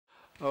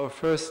Our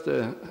first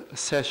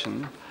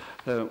session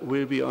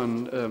will be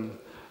on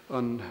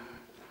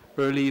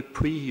early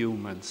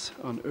prehumans,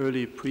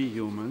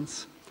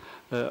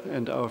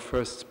 and our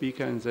first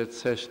speaker in that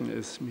session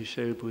is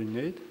Michel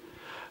Brunet,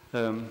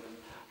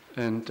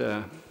 and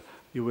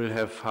you will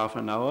have half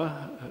an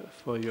hour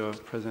for your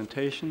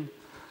presentation.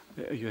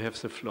 You have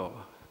the floor,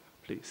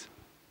 please.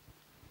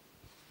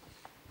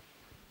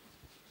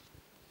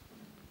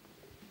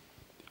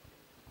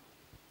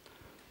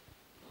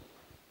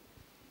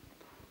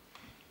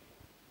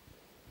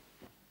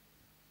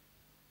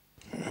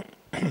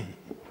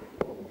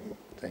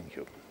 Thank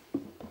you.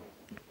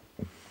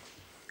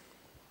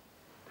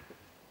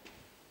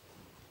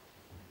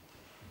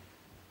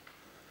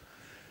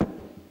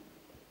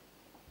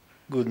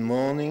 Good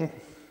morning,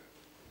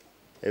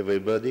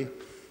 everybody.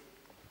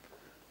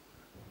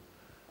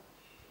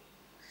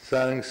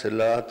 Thanks a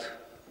lot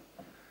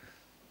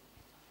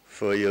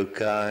for your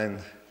kind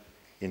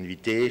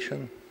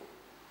invitation.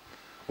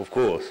 Of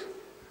course,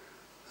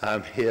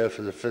 I'm here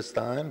for the first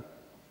time,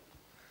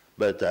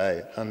 but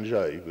I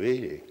enjoy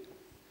really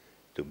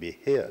to be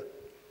here.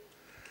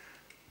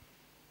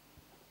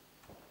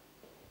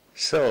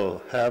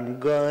 So I'm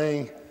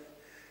going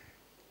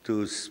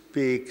to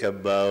speak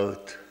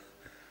about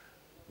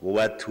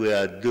what we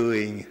are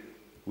doing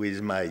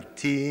with my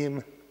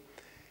team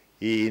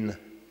in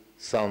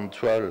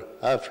Central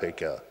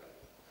Africa.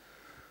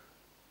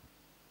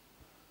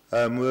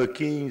 I'm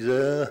working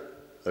there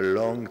a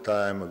long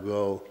time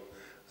ago.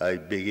 I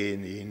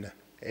began in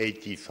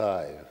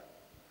 '85.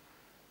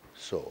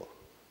 So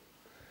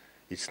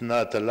it's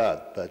not a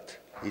lot, but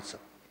it's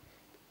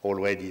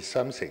already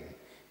something.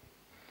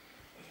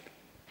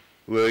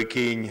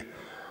 Working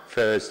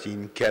first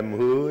in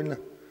Cameroon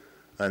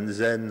and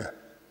then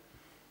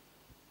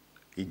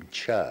in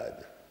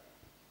Chad.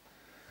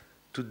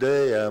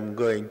 Today I'm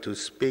going to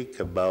speak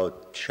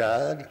about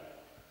Chad,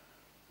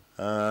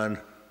 and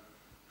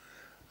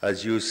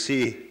as you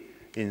see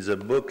in the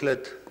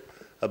booklet,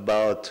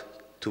 about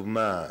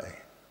Toumai.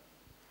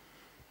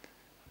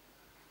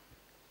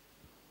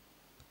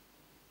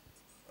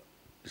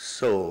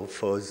 So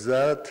for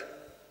that,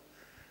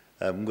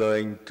 I'm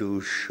going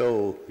to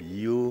show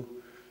you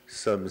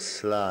some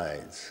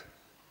slides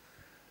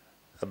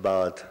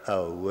about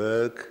our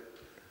work,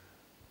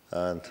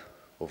 and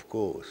of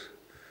course,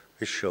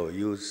 I show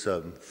you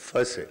some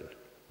fossil.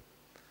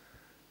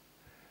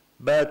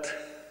 But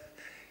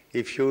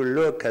if you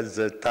look at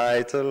the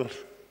title,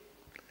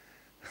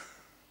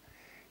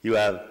 you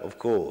have, of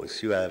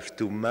course, you have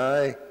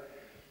Toumai,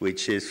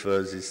 which is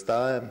for this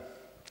time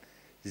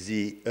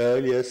the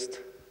earliest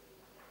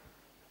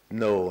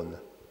known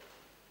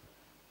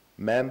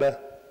member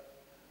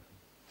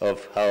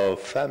of our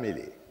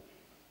family,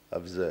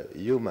 of the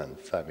human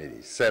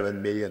family,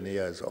 7 million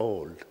years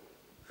old.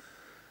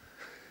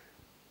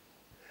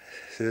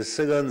 The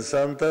second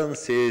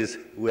sentence is,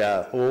 we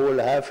are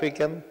all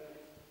African.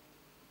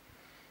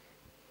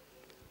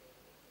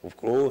 Of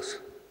course,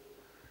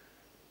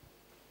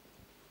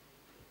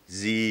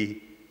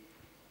 the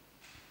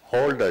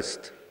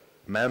oldest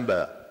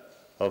member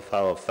of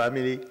our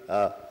family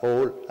are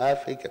all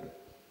African,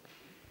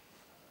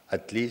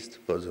 at least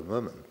for the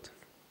moment.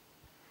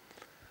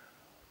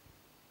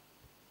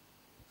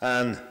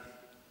 And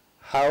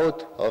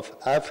out of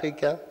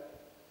Africa,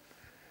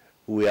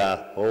 we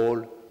are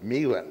all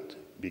migrants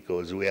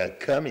because we are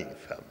coming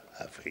from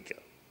Africa.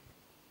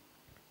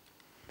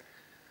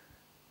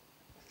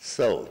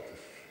 So,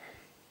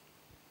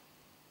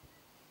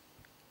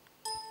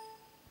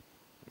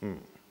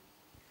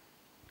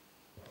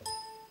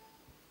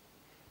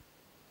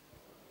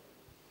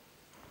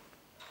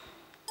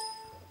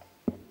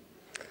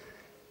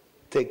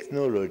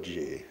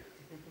 technology.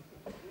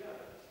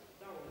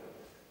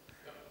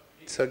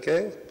 It's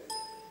okay?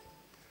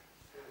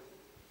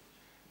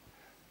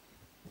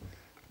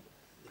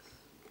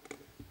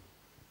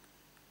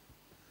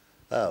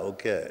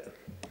 Okay.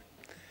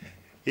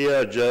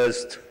 Here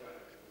just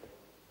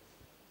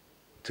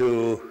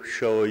to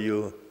show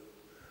you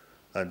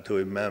and to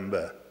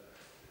remember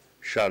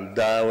Charles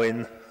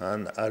Darwin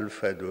and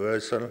Alfred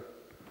Russell.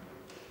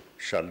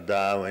 Charles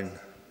Darwin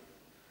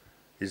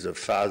is the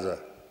father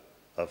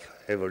of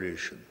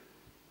evolution.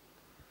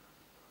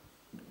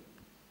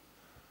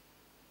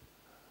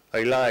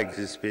 I like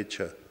this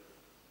picture.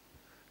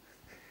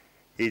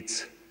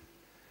 It's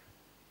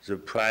the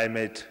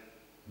primate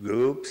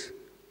groups,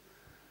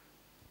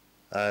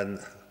 and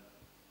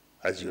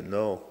as you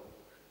know,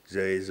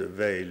 there is a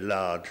very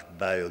large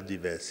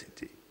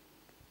biodiversity.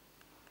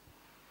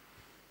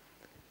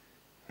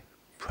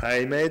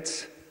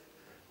 Primates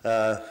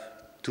are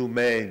two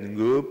main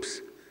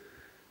groups.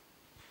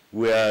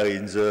 We are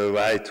in the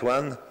right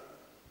one,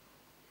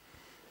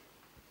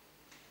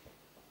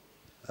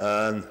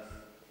 and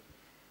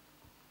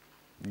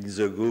in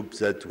the group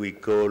that we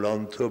call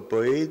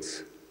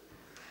anthropoids.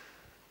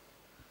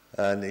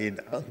 And in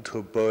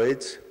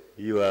anthropoids,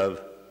 you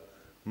have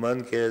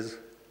monkeys,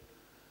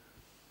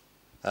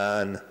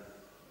 and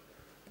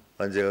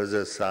on the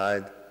other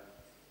side,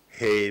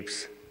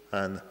 apes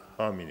and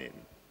hominin.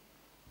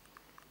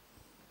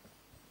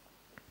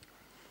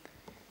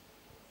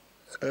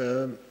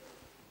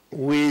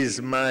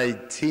 With my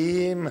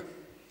team,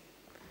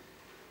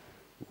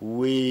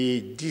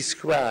 we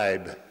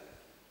describe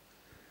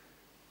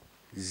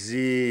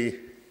the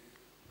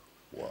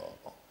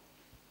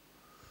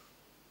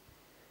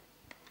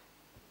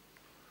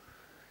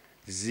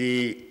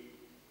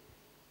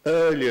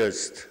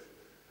earliest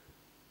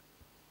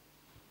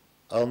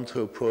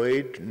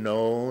anthropoid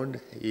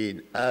known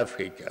in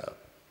Africa.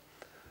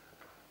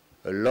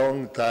 A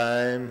long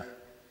time,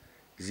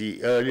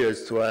 the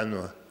earliest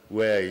one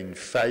were in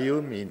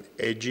Fayum in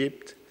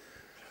Egypt,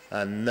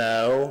 and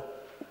now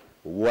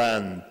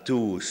 1,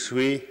 2,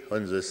 3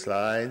 on the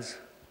slides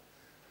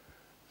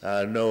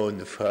are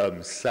known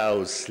from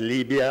South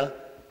Libya,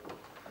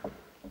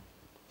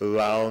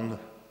 around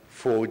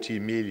 40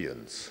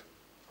 millions.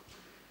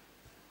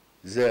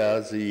 They are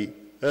the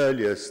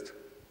earliest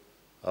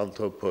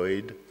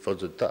anthropoid for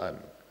the time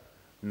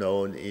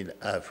known in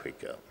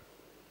Africa.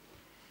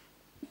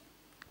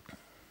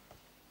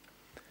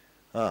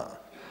 Wow.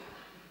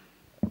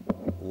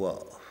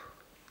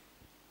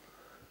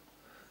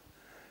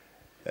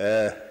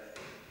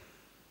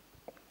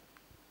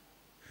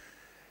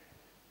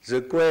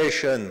 The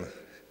question,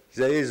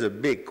 there is a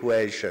big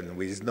question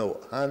with no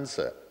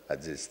answer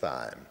at this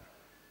time.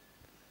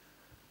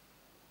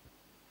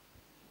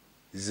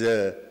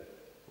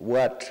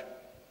 What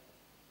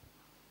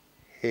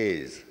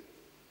is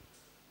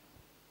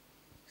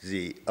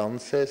the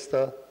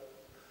ancestor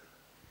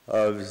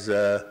of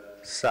the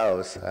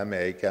South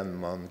American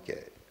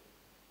monkey?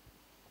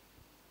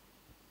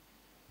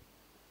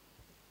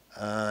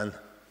 And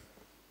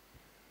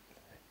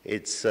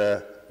it's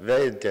a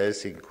very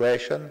interesting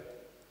question,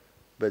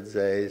 but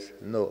there is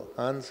no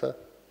answer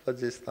for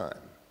this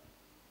time.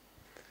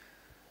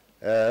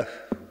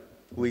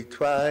 We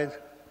tried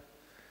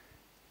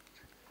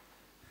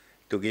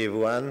to give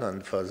one,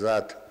 and for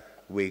that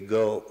we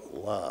go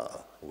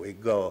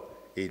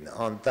in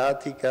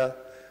Antarctica,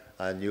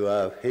 and you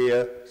have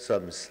here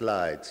some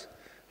slides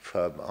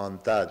from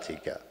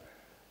Antarctica.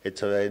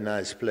 It's a very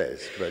nice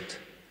place, but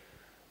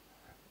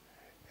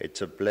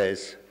it's a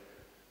place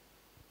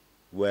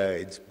where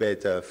it's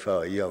better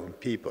for young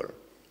people.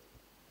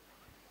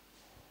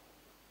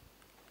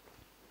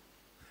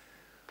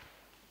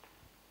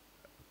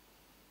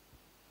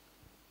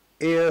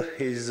 Here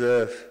is,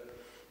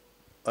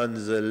 on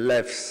the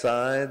left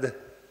side,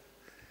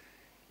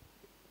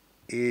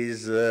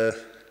 is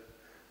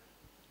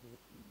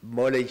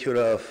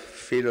molecular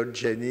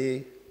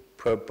phylogeny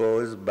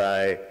proposed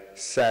by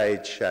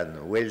Saich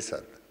and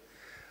Wilson.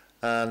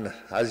 And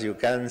as you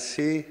can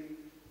see,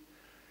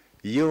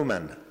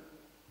 human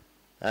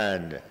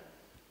and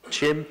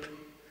chimp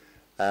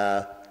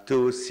are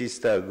two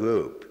sister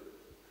groups.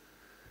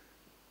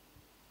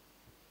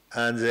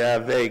 And they are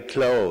very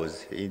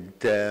close in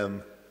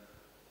terms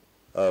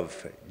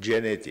of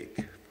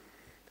genetic.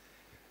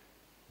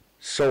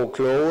 So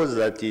close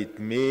that it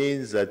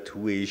means that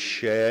we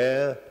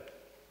share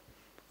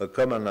a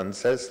common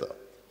ancestor.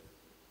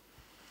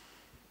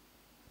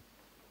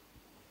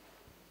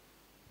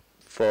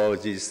 For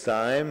this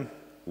time,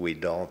 we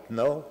don't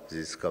know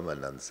this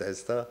common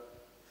ancestor,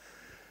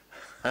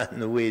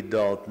 and we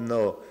don't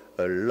know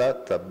a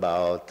lot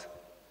about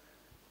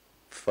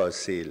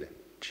fossil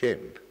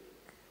chimp.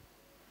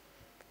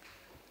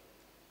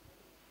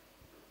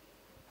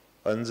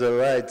 On the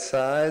right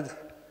side,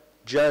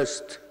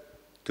 just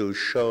to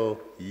show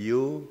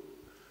you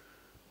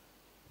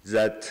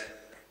that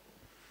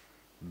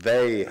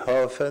very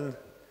often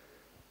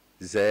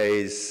there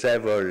is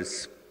several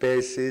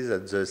species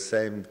at the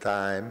same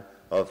time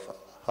of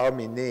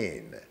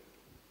hominin.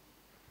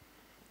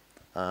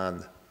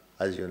 And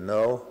as you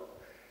know,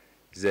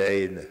 there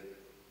is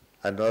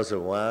another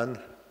one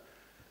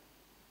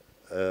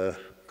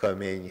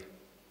coming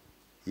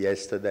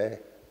yesterday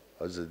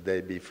or the day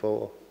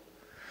before.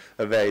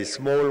 A very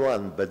small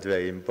one, but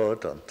very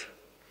important.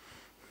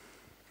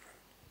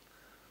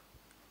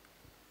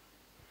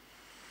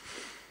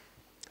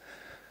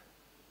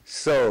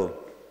 So,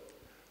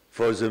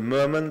 for the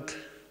moment,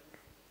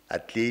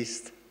 at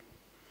least,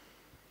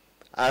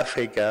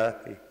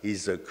 Africa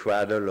is the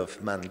cradle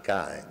of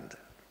mankind.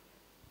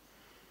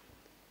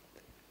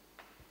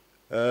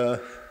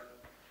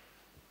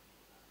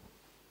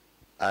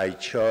 I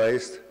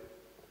chose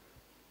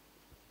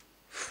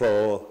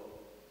 4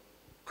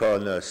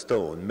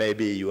 cornerstone.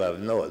 Maybe you have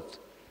not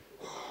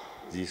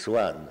this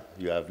one,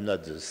 you have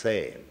not the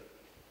same,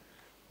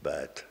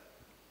 but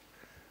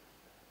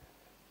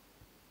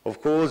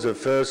of course the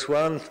first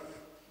one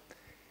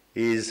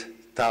is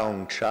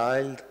town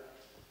child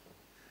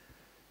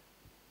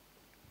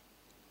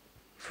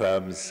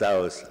from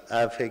South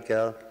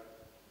Africa.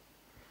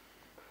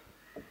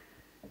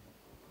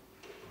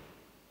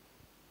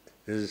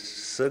 The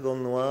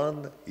second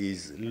one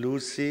is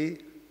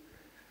Lucy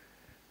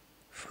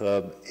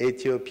from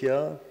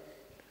Ethiopia.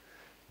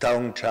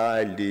 Town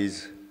child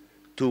is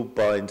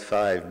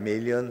 2.5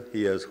 million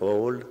years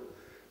old.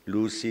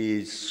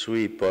 Lucy is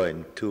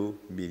 3.2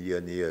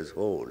 million years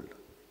old.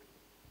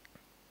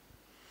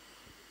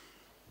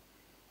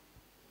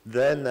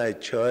 Then I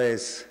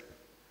chose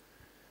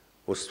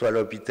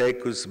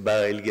Australopithecus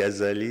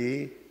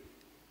barrel-ghazali,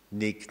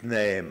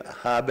 nicknamed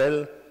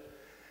Abel,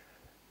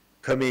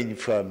 coming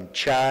from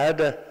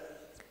Chad.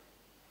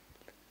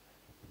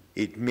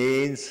 It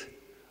means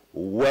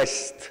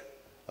west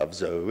of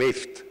the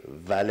Rift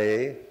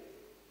Valley.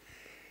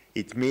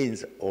 It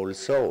means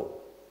also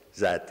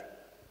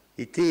that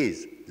it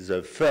is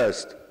the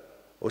first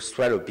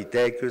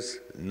Australopithecus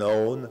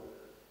known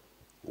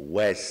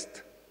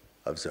west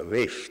of the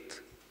Rift.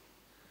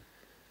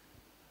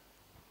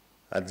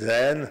 And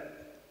then,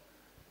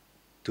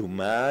 to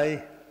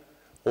my,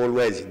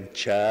 always in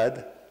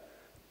Chad,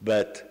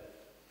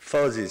 but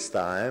for this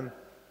time,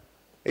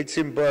 it's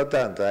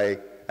important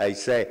I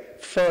say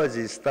for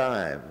this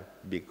time,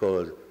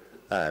 because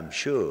I'm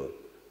sure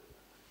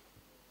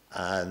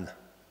an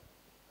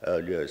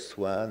earliest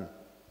one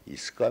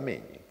is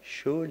coming,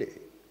 surely.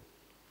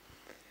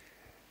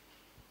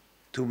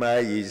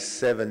 Tumai is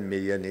 7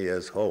 million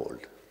years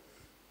old.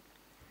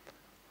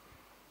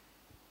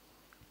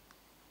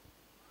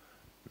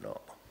 No.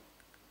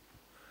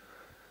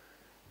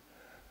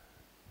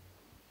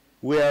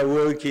 We are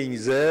working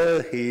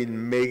there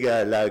in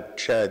Mega Lake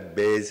Chad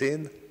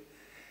Basin.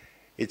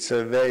 It's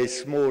a very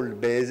small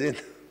basin,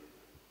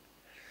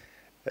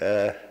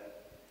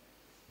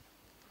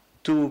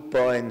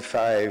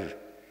 2.5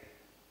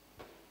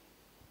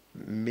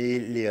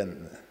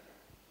 million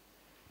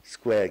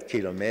square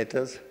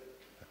kilometers.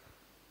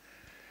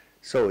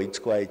 So it's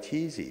quite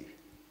easy.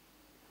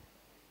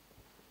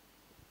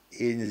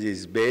 In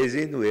this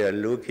basin, we are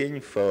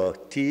looking for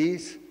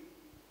teeth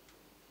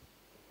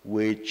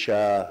which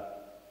are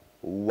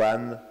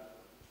 1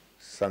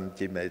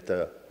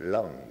 centimeter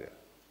long.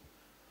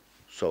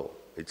 So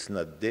it's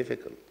not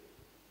difficult.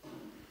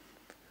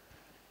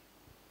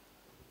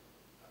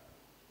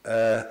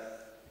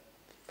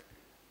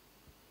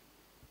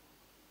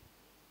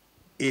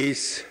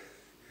 It's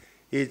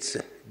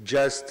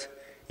just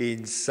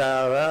in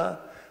Sahara,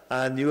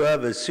 and you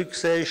have a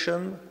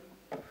succession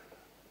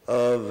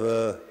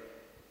of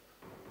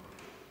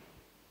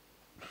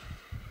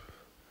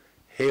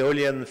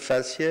Aeolian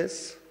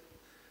facies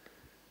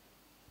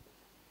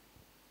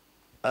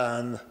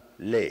and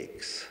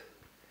lakes.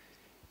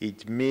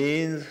 It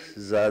means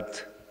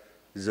that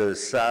the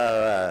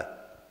Sahara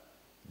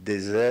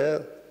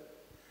desert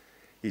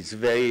is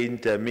very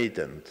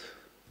intermittent.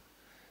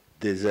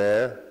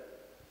 Desert,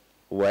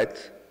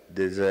 wet,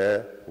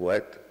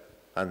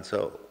 and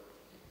so.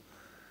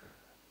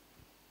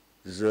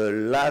 The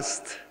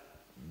last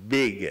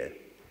big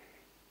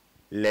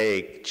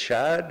Lake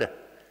Chad,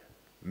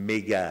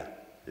 Mega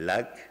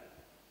Lake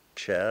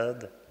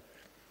Chad,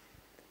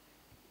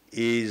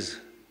 is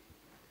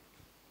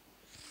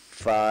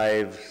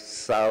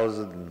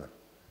 5,000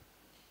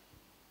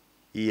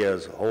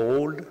 years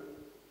old,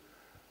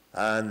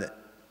 and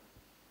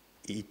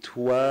it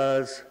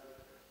was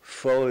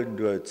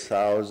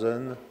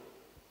 400,000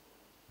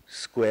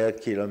 square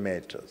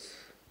kilometers,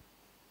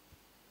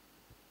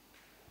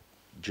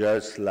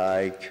 just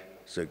like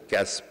the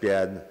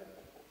Caspian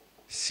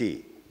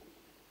Sea.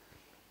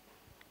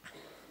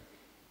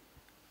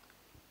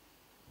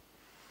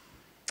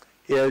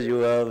 Here you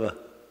have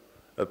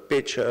a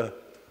picture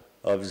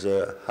of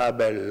the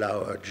Abel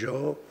lower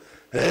jaw.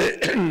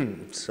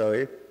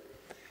 Sorry.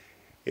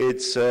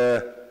 It's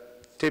a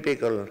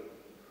typical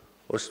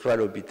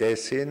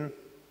Australopithecine.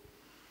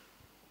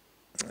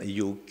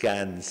 You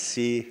can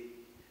see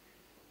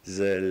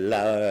the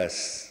lower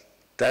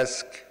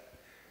tusk,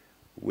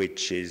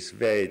 which is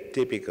very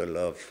typical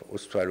of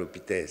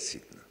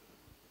Australopithecine.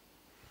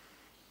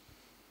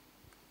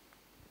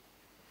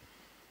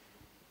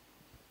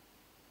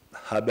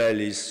 Abel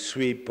is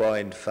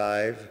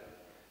 3.5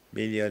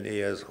 million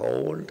years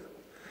old.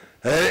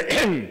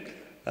 And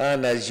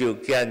as you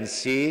can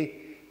see,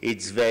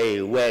 it's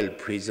very well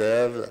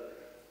preserved.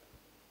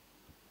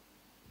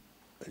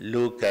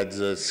 Look at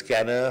the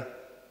scanner.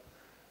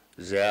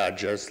 They are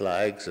just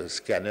like the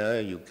scanner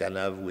you can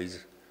have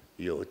with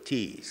your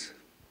teeth.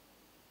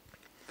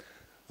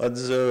 On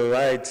the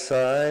right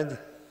side,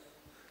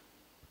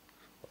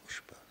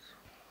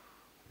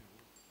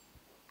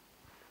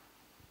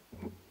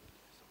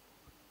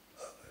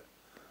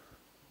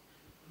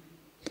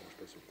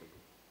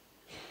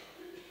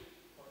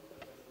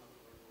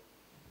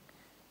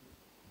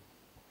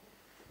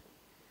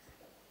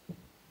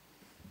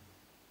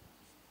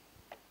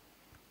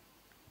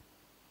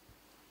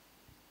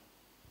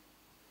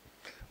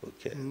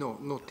 okay. No,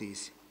 not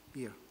easy.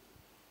 Here.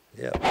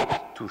 Yeah,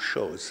 to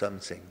show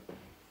something.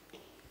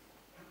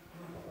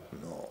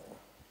 No.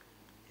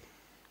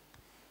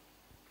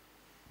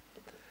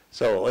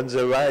 So on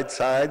the right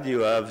side, you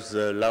have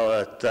the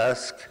lower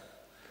tusk.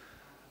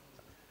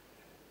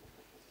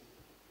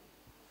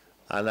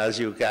 And as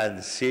you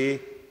can see,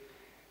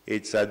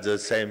 it's at the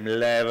same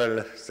level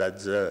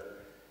as the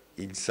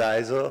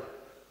incisor.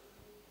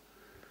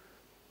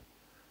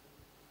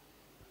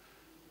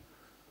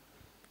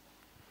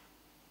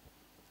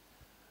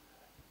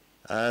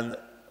 And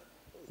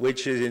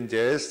which is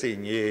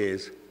interesting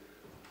is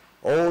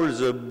All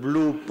the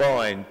blue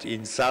points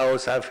in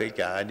South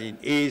Africa and in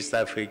East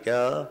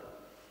Africa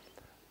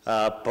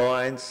are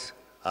points,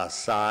 are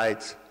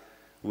sites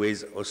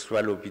with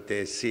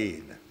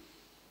Australopithecine.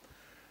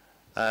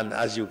 And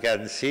as you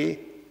can see,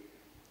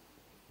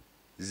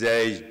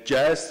 there is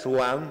just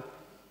one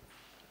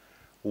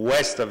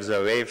west of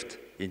the rift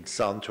in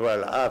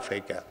Central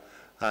Africa,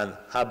 and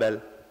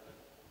Abel,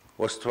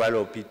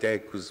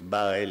 Australopithecus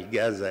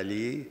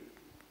barrel-ghazali.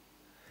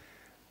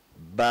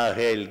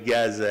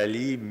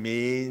 Barrel-ghazali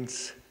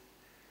means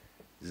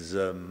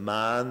the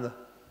man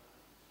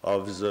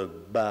of the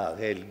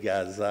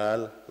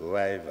Barrel-Ghazal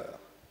river.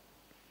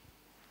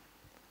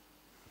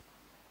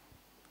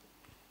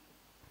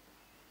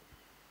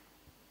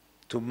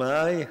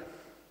 Tumai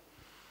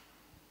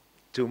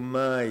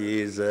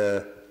is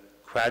a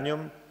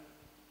cranium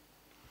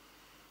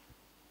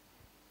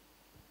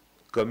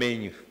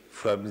coming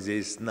from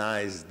this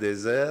nice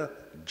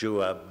desert,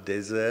 Joab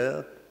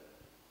Desert.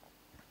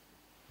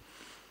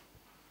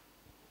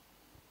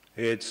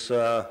 It's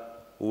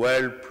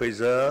well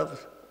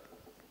preserved.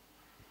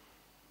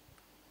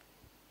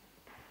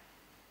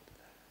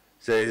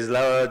 There is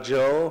lower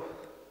jaw,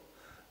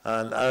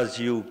 and as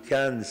you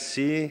can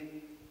see,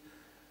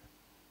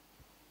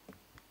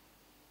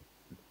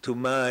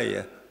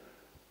 Tumai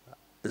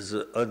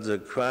on the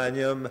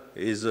cranium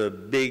is a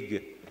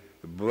big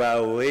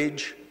brow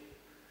ridge,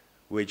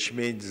 which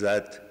means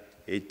that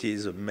it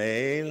is a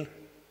male.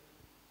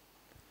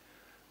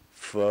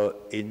 For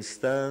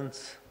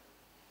instance,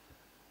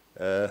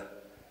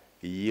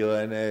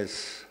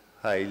 Johannes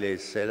Haile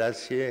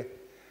Selassie,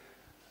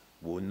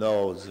 who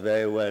knows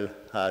very well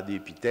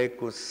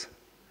Ardipithecus,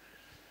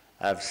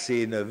 have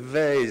seen a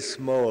very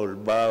small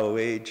brow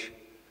ridge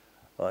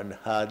on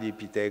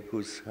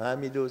Ardipithecus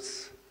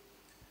ramidus,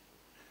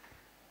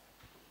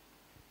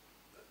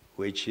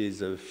 which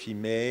is a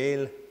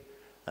female,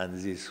 and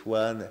this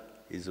one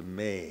is a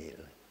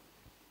male.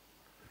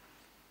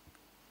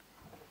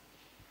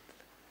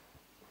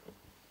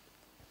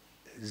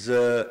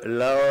 The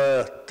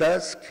lower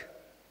tusk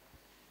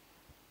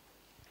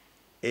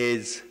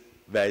is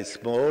very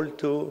small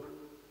too,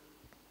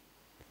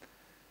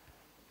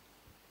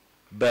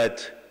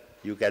 but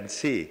you can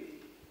see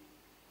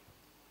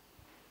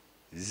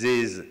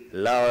this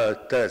lower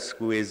tusk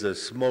with a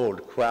small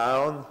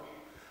crown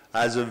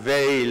has a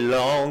very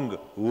long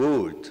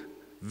root,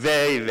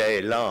 very,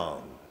 very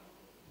long.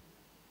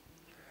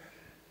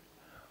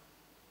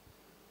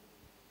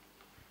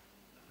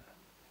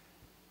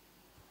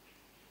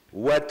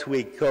 What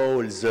we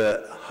call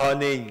the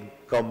Honing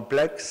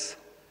complex.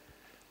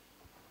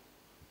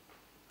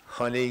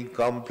 Honing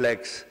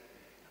complex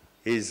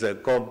is a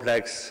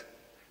complex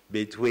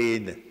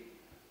between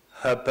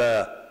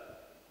upper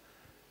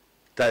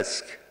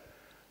tusk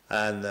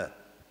and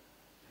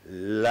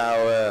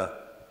lower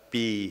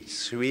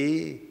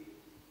P3.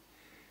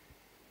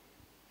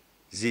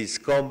 This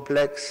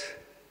complex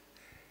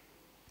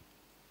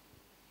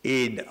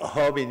in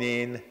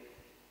hominin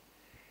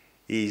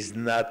is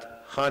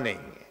not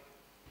Honing.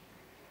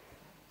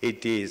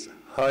 It is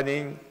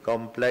Honing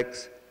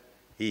complex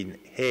in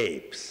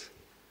apes.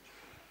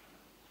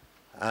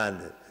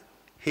 And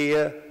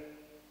here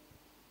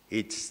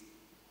it's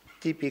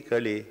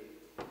typically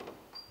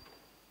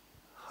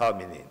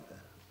hominin.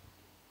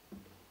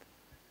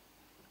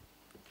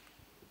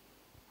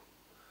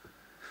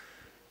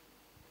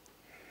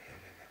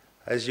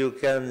 As you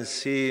can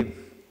see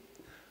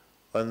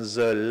on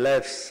the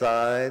left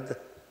side,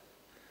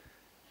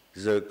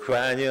 the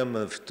cranium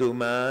of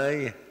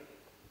Tumai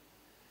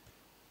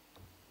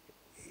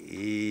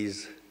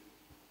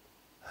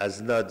has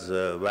not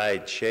the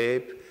right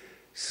shape,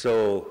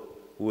 so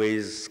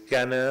with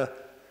scanner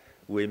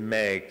we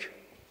make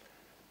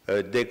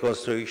a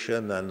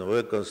deconstruction and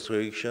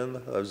reconstruction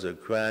of the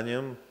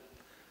cranium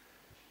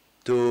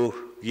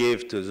to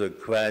give to the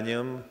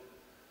cranium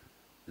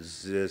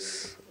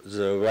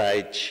the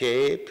right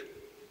shape.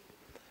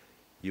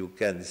 You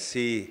can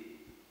see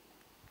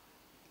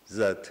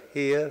that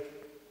here,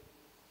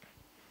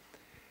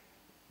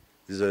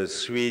 the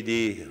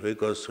 3D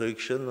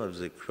reconstruction of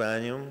the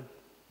cranium,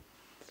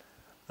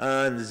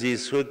 and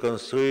this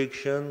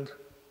reconstruction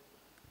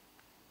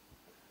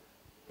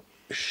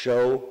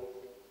show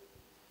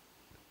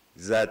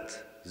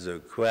that the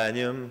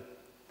cranium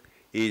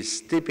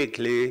is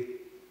typically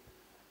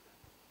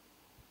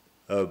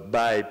a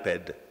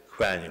biped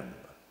cranium.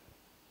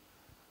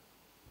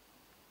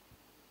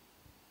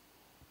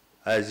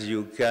 As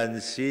you can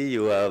see,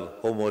 you have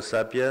Homo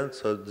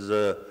sapiens on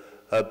the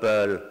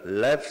upper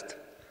left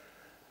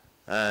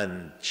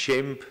and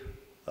chimp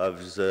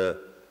of the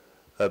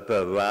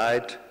upper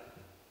right,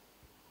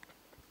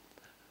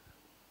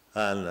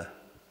 and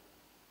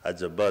at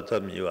the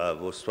bottom you have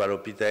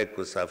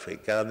Australopithecus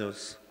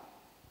africanus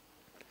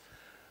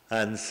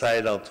and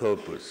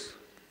Sahelanthropus.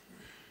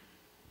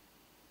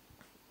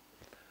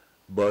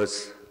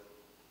 Both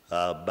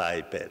are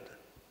biped.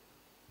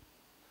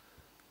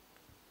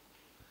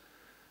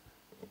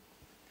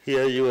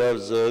 Here you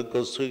have the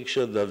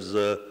construction of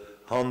the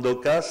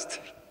endocast,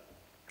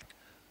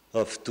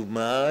 of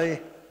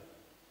Toumai,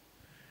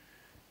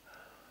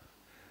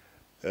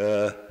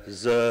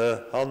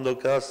 the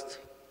endocost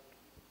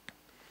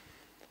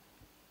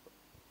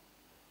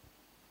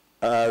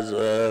has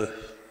a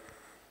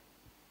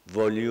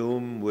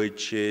volume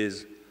which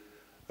is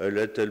a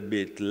little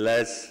bit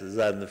less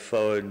than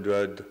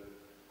 400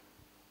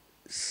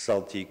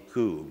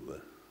 centicube.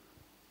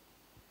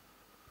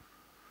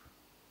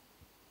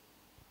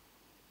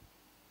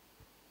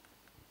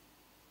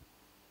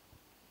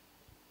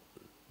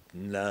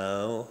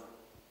 Now,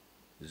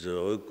 the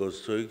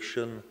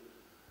reconstruction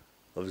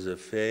of the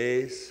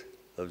face,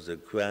 of the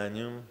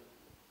cranium,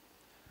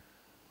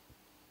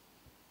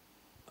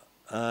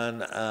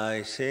 and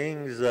I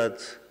think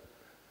that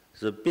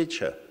the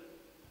picture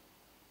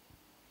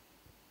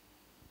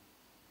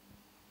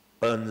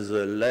on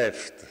the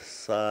left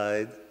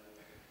side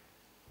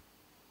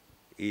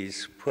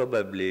is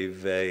probably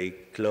very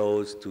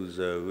close to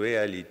the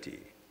reality.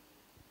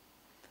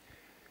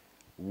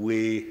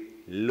 We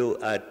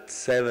look at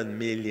 7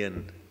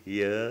 million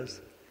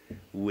years,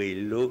 we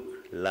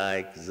look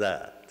like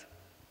that.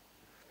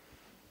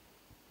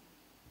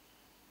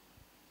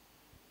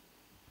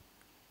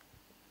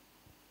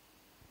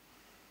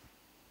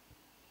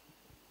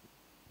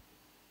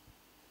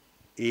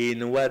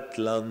 In what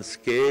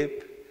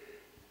landscape?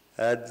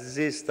 At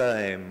this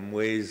time,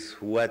 with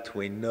what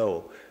we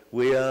know,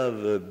 we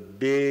have a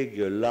big,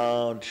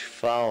 large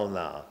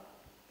fauna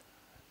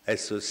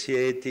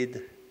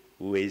associated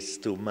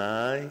with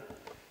Toumai.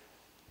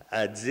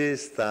 At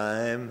this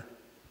time,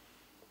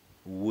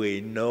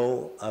 we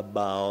know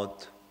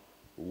about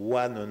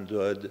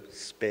 100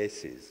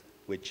 species,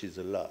 which is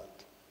a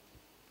lot.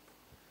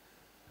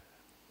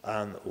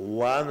 And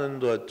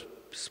 100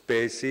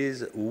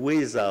 species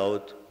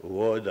without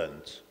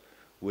rodents.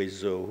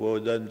 With the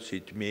rodents,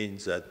 it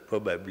means that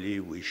probably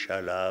we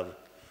shall have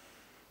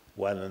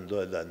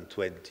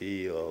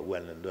 120 or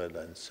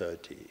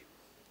 130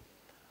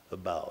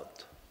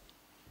 about.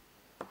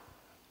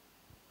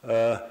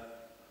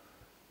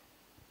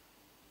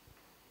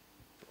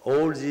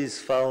 All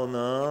this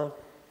fauna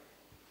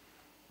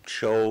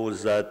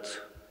shows that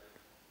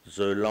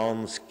the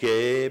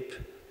landscape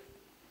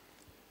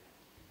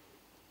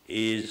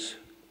is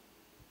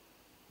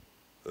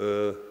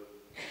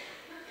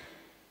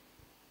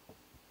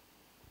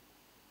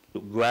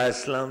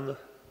grassland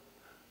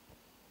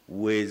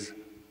with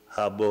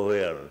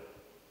arboreal.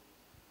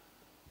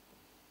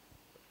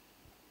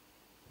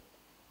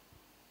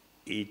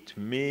 It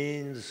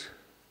means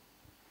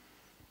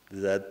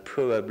that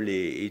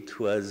probably it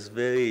was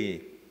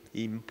very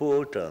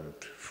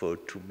important for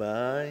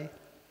Toumai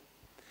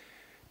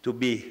to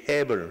be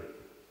able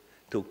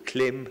to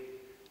climb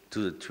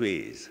to the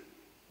trees.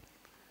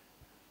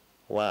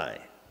 Why?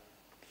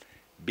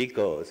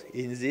 Because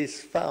in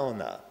this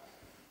fauna,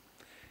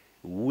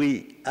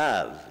 we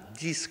have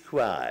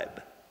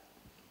described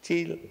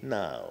till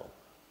now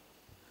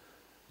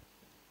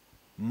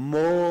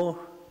more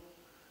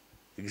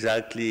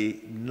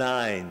exactly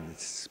 9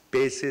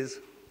 species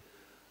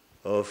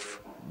of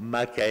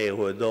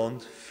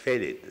Machaerodont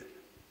felid.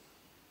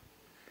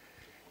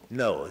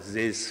 No,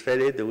 this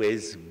felid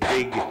with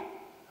big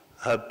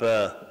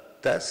upper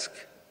tusk,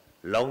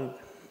 long.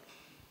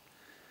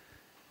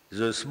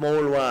 The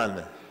small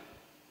one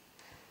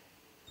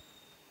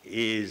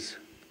is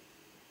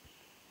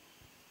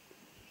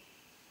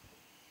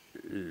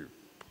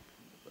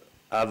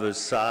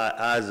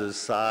has a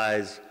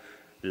size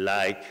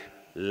like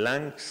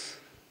lynx,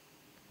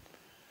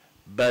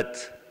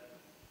 but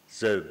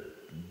the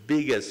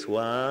biggest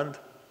one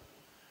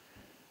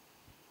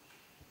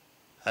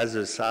has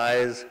the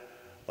size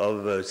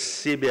of a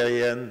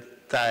Siberian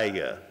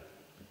tiger.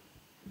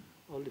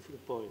 Only for the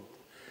point.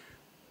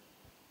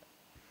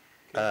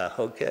 Ah,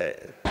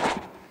 okay.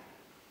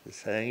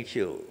 Thank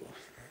you.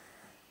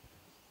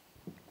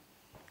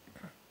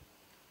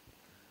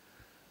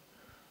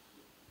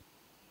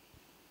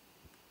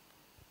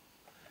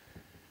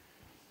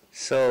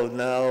 So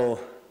now,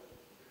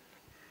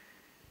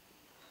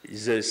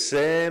 the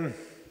same,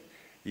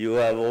 you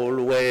have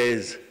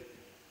always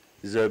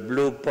the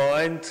blue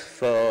point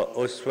for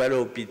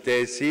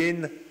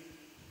Australopithecine.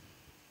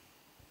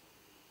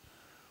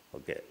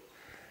 Okay.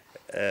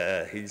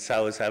 In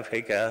South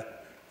Africa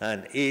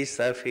and East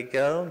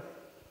Africa.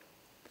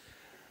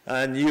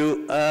 And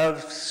you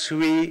have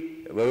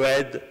 3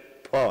 red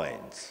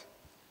points.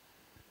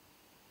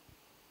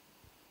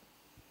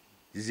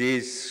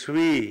 These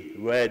 3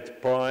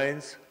 red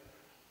points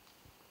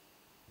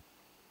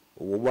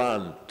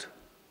want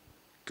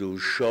to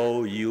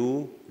show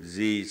you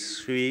these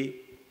 3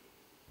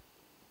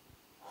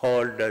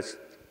 oldest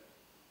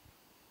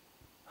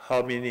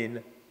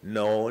hominin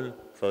known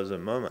for the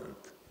moment.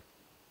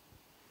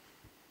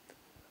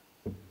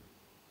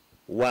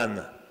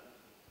 One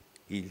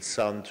in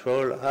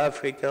Central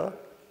Africa,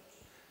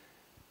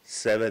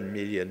 7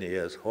 million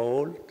years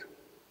old.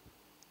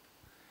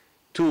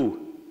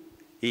 2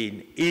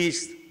 in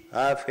East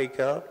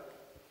Africa.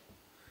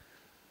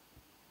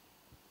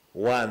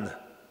 1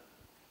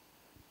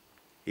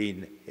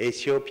 in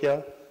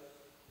Ethiopia.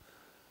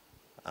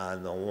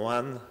 and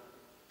one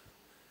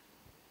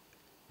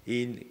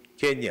in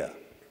Kenya.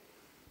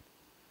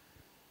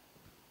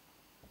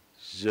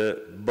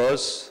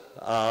 Both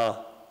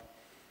are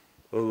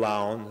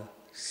around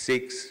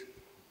 6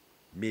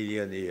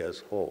 million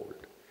years old.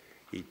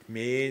 It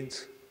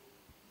means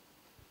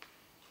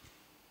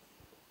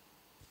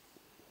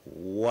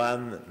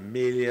 1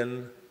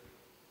 million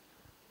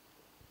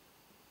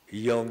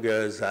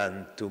younger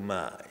than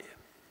Toumai.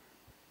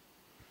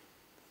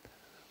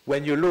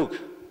 When you look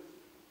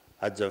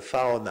at the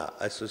fauna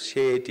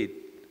associated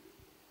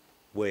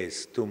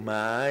with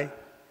Toumai,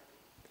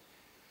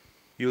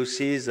 you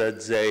see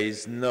that there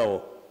is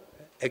no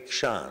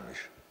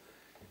exchange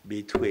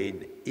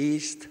between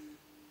East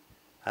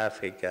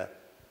Africa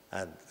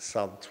and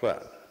Central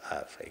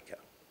Africa.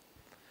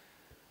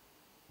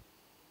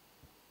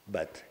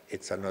 But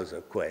it's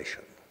another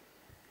question.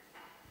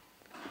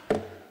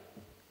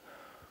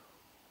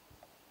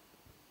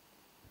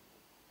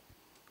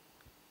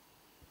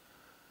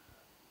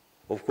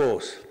 Of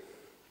course,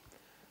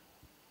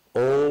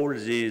 all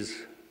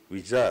these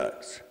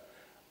results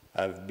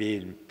have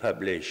been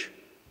published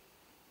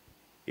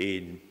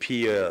in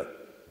peer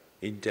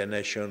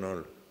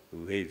international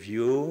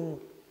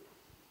review.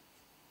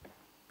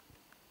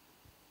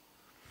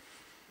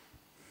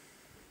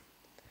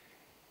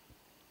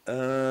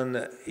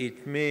 And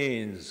it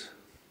means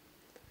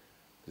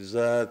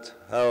that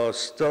our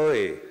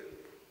story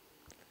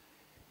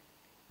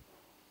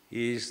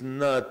is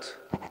not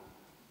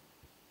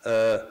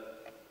a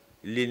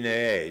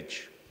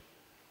lineage,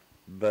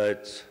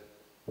 but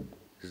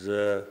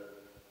the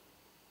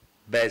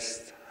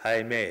best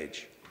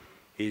image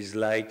is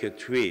like a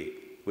tree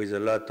with a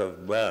lot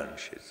of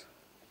branches,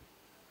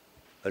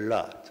 a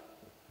lot.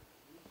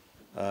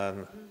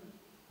 And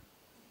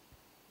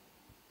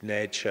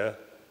nature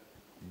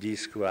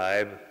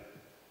described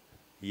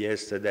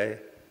yesterday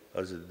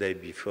or the day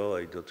before,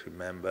 I don't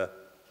remember,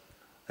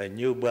 a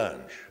new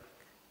branch.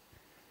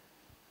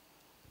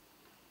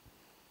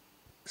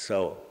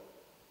 So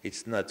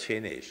it's not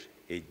finished,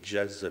 it's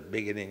just the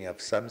beginning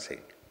of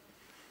something.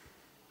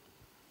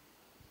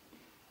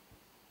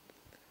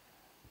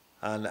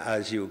 And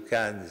as you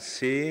can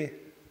see,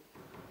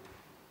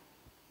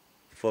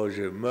 for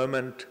the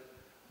moment,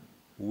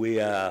 we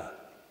are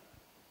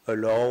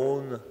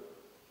alone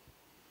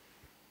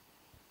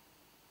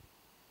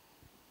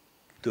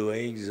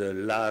during the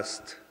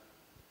last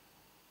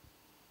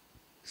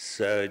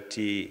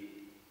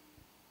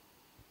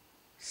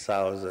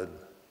 30,000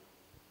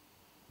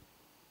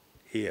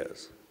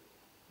 years.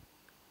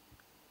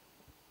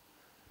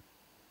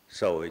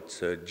 So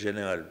it's a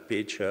general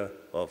picture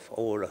of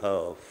all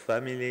our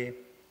family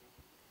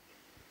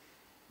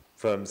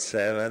from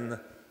 7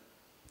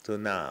 to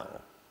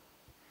now.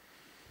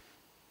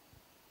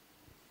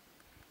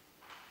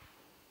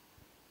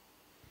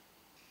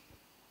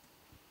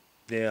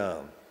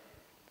 There,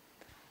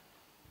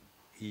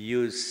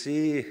 you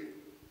see,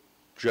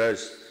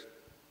 just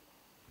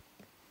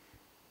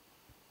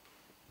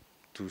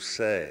to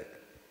say,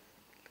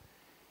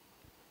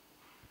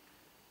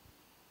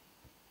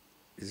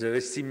 the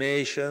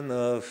estimation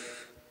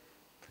of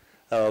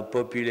our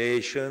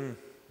population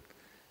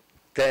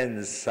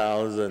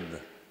 10,000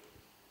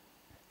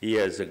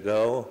 years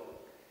ago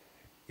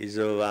is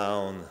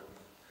around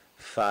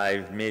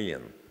 5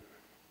 million.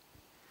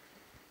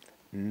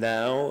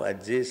 Now,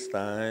 at this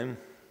time,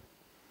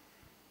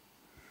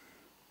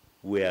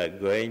 we are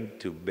going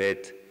to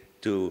bet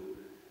to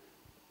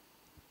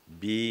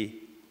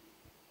be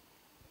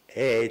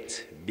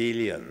 8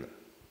 billion,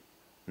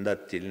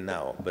 not till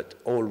now, but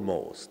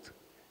almost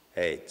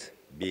 8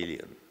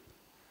 billion.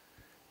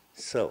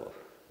 So,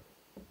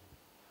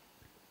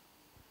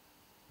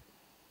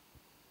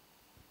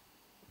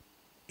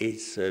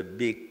 it's a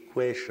big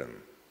question,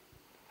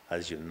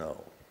 as you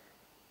know.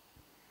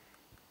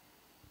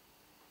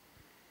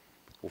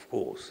 Of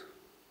course,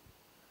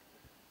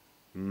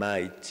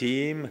 my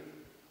team,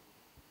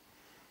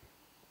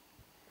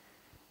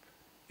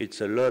 it's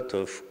a lot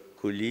of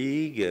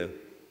colleagues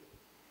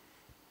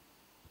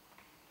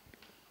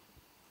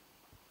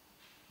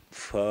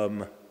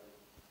from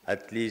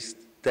at least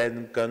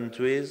 10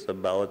 countries,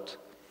 about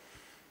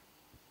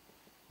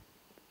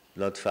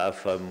not far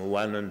from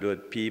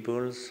 100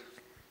 peoples.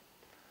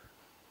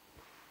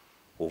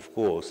 Of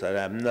course, and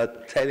I'm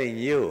not telling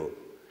you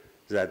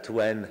that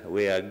when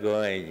we are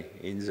going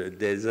in the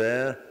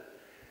desert,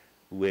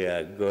 we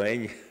are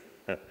going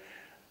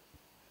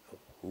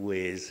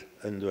with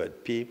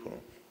 100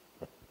 people.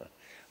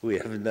 We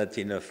have not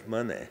enough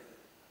money.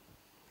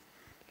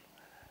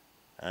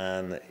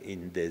 And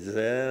in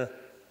desert,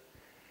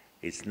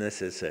 it's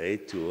necessary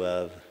to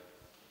have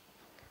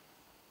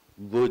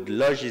good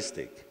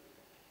logistics.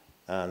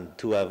 And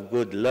to have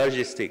good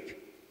logistics,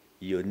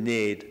 you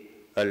need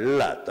a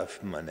lot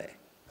of money,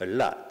 a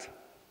lot.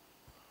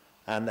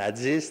 And at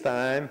this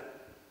time,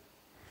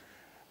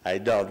 I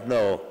don't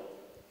know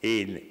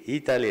in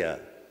Italy,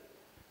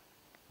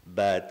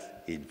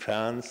 but in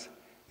France,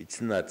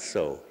 it's not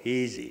so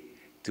easy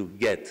to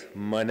get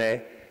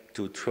money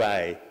to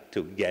try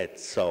to get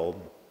some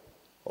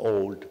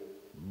old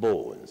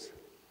bones.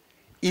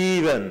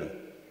 Even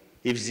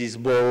if these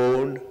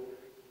bones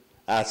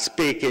are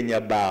speaking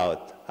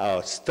about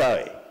our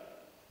story.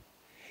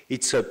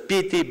 It's a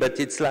pity, but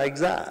it's like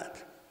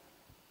that.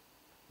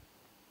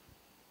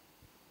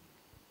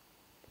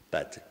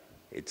 But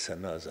it's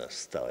another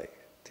story.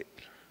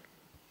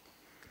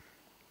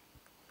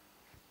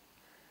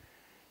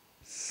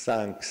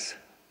 Thanks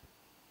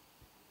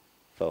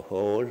for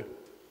all,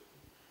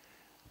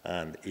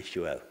 and if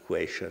you have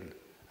questions,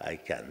 I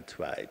can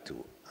try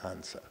to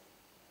answer.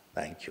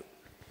 Thank you.